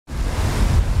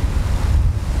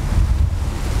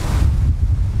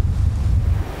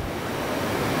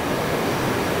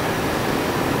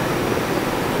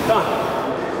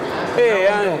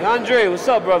Andrei, what's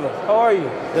up, brother? How are you?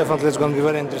 Definitely it's going to be a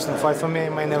very interesting fight for me.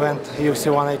 Main event, UFC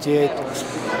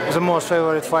 188. The most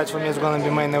favorite fight for me is going to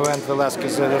be main event,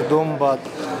 Velasquez Werdum, but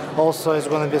also it's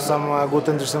going to be some good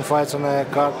interesting fights on the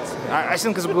card. I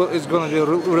think it's going to be a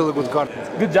really good card.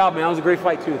 Good job, man. That was a great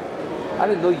fight, too. I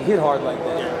didn't know you hit hard like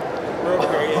that.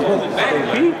 Hey,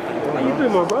 Pete. How you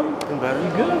doing, my brother? Doing better. You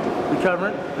good?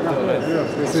 Recovering?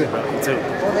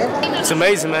 It's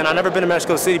amazing, man. I've never been to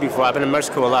Mexico City before. I've been in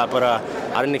Mexico a lot, but I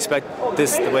didn't expect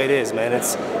this the way it is, man.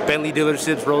 It's Bentley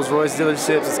dealerships, Rolls Royce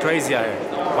dealerships. It's crazy out here.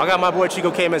 I got my boy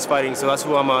Chico Camus fighting, so that's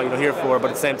who I'm here for. But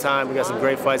at the same time, we got some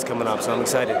great fights coming up, so I'm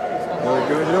excited.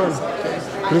 Very good.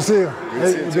 Good to see you.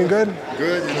 Hey, you doing good?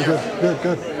 Good.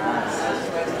 Good.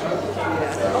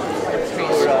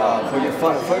 For your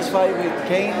first fight with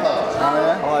Kane? Oh,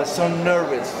 I was so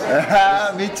nervous.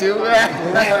 Me too.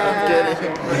 I'm kidding.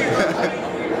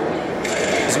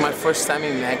 This is my first time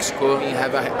in Mexico. I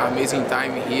have an amazing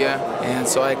time here, and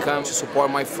so I come to support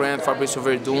my friend Fabricio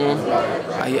Werdum.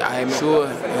 I am sure,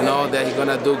 that he's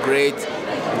gonna do great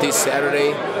this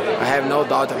Saturday. I have no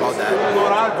doubt about that.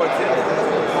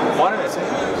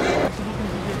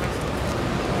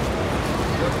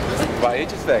 Vai,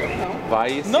 Tisveg.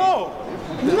 Vai sim. Não!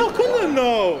 Não, quando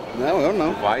não? Não, eu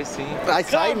não. Vai sim. Vai,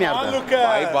 sai, merda. Lucas.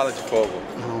 Vai, bala de fogo.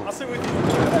 Nossa, muito...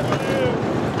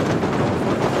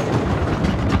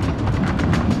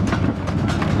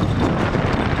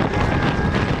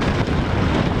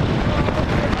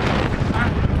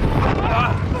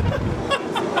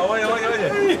 Olha.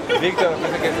 Victor,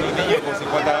 pensa que é niño com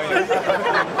 50 anos.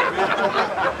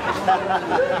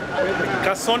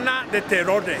 Casona de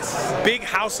Terrores. Big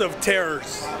House of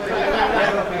Terrors.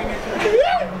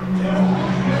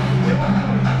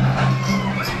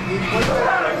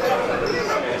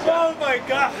 Oh my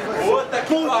God! Puta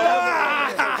que pariu!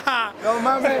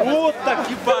 Puta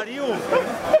que pariu!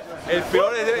 El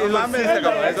peor es el exorcista,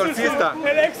 cabrón. El exorcista.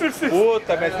 El exorcista.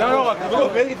 Puta, mas não,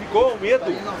 aquilo mesmo ficou medo.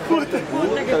 Puta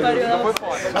que pariu. Não foi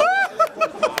foda.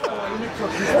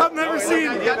 I've never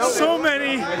seen so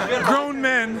many grown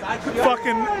men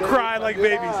fucking cry like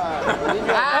babies.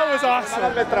 That was awesome.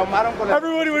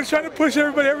 Everybody was trying to push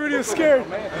everybody. Everybody was scared.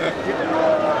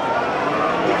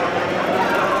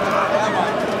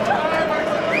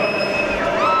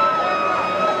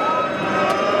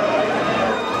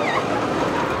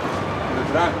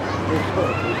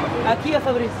 Aquí a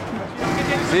Fabricio.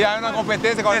 Sí, hay una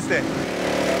competencia con este.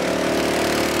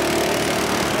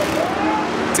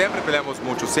 Siempre peleamos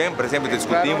mucho, siempre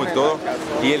discutimos y todo.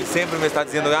 Y él siempre me está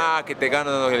diciendo, que te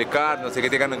gano en el card, no sé qué,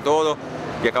 te gano en todo.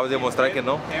 Y acabo de demostrar que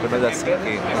no, pero es así,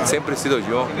 que siempre he sido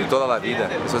yo, de toda la vida.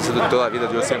 Eso ha sido de toda la vida,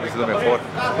 yo siempre he sido mejor.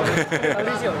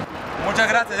 Muchas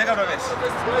gracias, llega otra vez.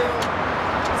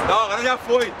 No, ahora ya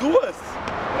fue, duas.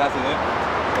 Gracias,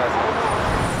 Gracias.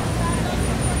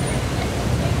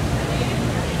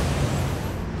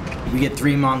 We get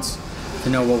 3 months to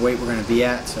know what weight we're going to be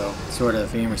at, so sort of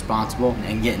being responsible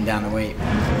and getting down the weight.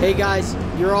 Hey guys,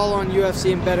 you're all on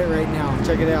UFC Embedded right now.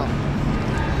 Check it out.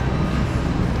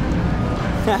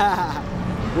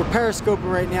 We're periscoping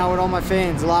right now with all my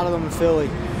fans, a lot of them in Philly,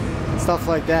 and stuff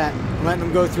like that. I'm letting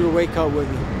them go through the weight cut with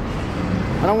me.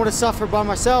 I don't want to suffer by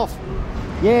myself.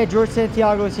 Yeah, George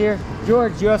Santiago's here.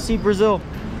 George, UFC Brazil.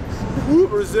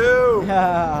 Brazil!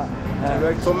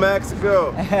 Direct from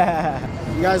Mexico.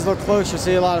 You guys look close, you'll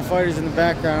see a lot of fighters in the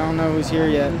background. I don't know who's here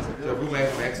yet. How's the weight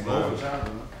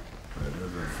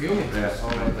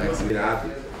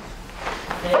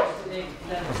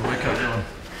cut going?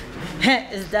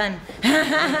 It's done.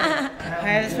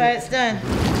 Hardest part's done.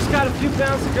 Just got a few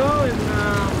pounds to go, and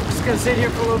just gonna sit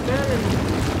here for a little bit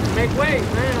and make weight,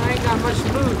 man. I ain't got much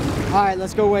to lose. All right,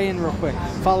 let's go weigh in real quick.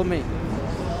 Follow me.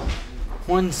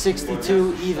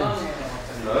 162 even.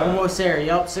 Almost there.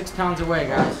 Yup, 6 pounds away,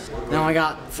 guys. Now I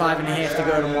got 5.5 to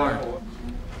go tomorrow.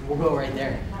 We'll go right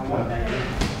there. I want that.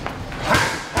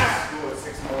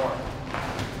 6 more.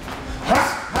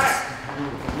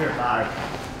 You're 5.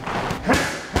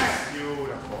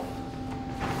 Beautiful.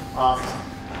 Awesome.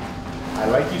 I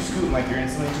like you scooting like you're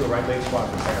instantly to a right leg squat.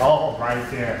 It's like, oh, right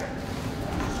there.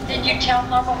 Did you tell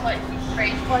Mama what you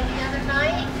prayed for the other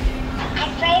night? I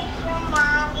prayed for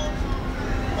Mommy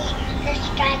to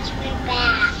scratch my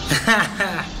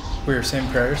back. We were saying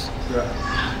prayers,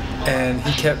 and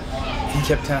he kept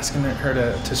asking her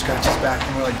to scratch his back,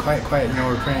 and we're like, quiet,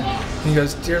 we're praying. And he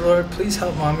goes, dear Lord, please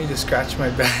help Mommy to scratch my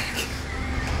back.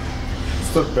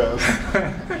 It's the best.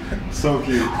 So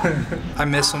cute. I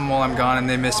miss them while I'm gone, and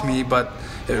they miss me, but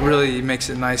it really makes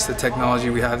it nice, the technology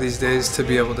we have these days, to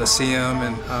be able to see him.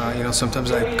 And you know,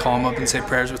 sometimes I call him up and say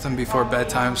prayers with him before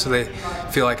bedtime so they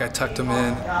feel like I tucked him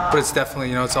in. But it's definitely,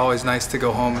 you know, it's always nice to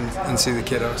go home and see the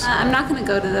kiddos. I'm not going to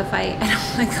go to the fight. I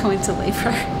don't want to go into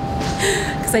labor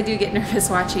because I do get nervous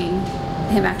watching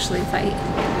him actually fight.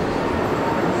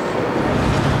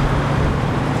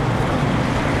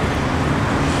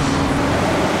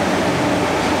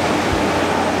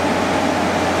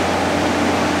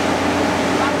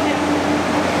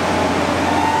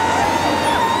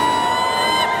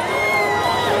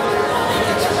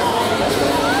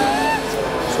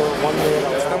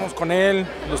 Con él,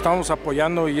 lo estamos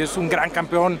apoyando y es un gran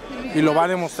campeón y lo va a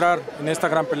demostrar en esta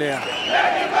gran pelea.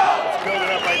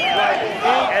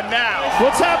 And now,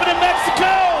 what's happening in Mexico?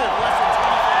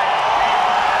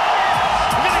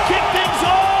 We're going to kick things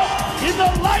off in the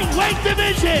lightweight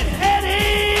division.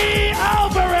 Eddie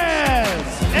Alvarez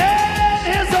and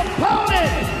his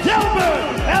opponent, Gilbert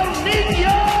El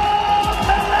Niño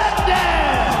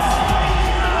Melendez.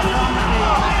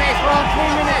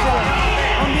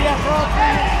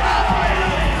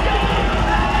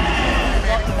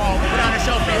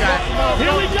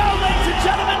 Here we go, ladies and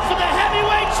gentlemen, for the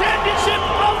heavyweight championship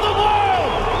of the world.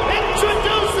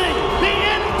 Introducing the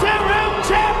interim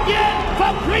champion,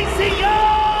 Fabricio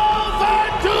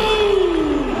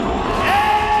Werdum,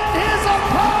 and his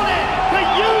opponent, the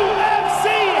UFC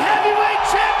heavyweight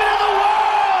champion of the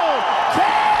world,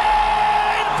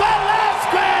 Cain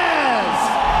Velasquez.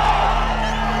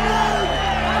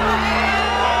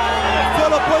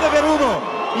 Solo puede haber uno,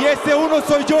 y ese uno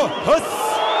soy yo.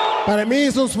 Para mí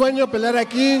es un sueño pelear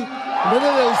aquí en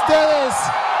medio de ustedes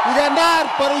y ganar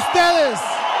para ustedes.